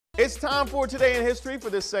It's time for Today in History. For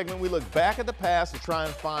this segment, we look back at the past to try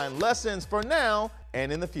and find lessons for now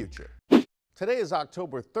and in the future. Today is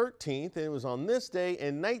October 13th, and it was on this day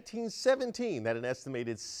in 1917 that an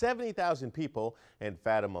estimated 70,000 people in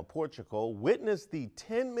Fatima, Portugal, witnessed the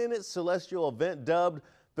 10-minute celestial event dubbed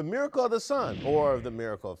the Miracle of the Sun, or the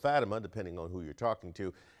Miracle of Fatima, depending on who you're talking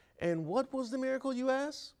to. And what was the miracle, you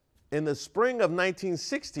ask? In the spring of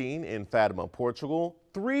 1916 in Fatima, Portugal,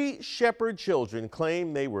 3 shepherd children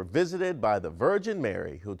claimed they were visited by the Virgin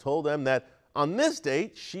Mary, who told them that on this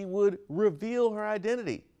date she would reveal her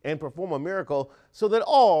identity and perform a miracle so that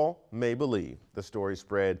all may believe. The story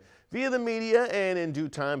spread via the media, and in due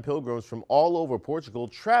time, pilgrims from all over Portugal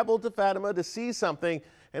traveled to Fatima to see something,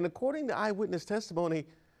 and according to eyewitness testimony,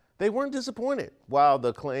 they weren't disappointed. While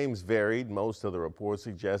the claims varied, most of the reports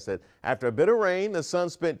suggest that after a bit of rain, the sun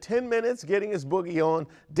spent 10 minutes getting his boogie on,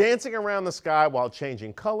 dancing around the sky while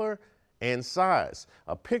changing color and size.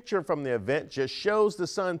 A picture from the event just shows the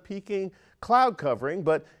sun peaking cloud covering,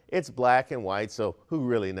 but it's black and white, so who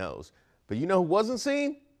really knows? But you know who wasn't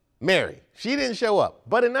seen? Mary. She didn't show up.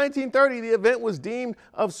 But in 1930, the event was deemed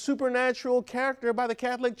of supernatural character by the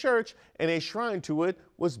Catholic Church, and a shrine to it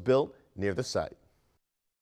was built near the site.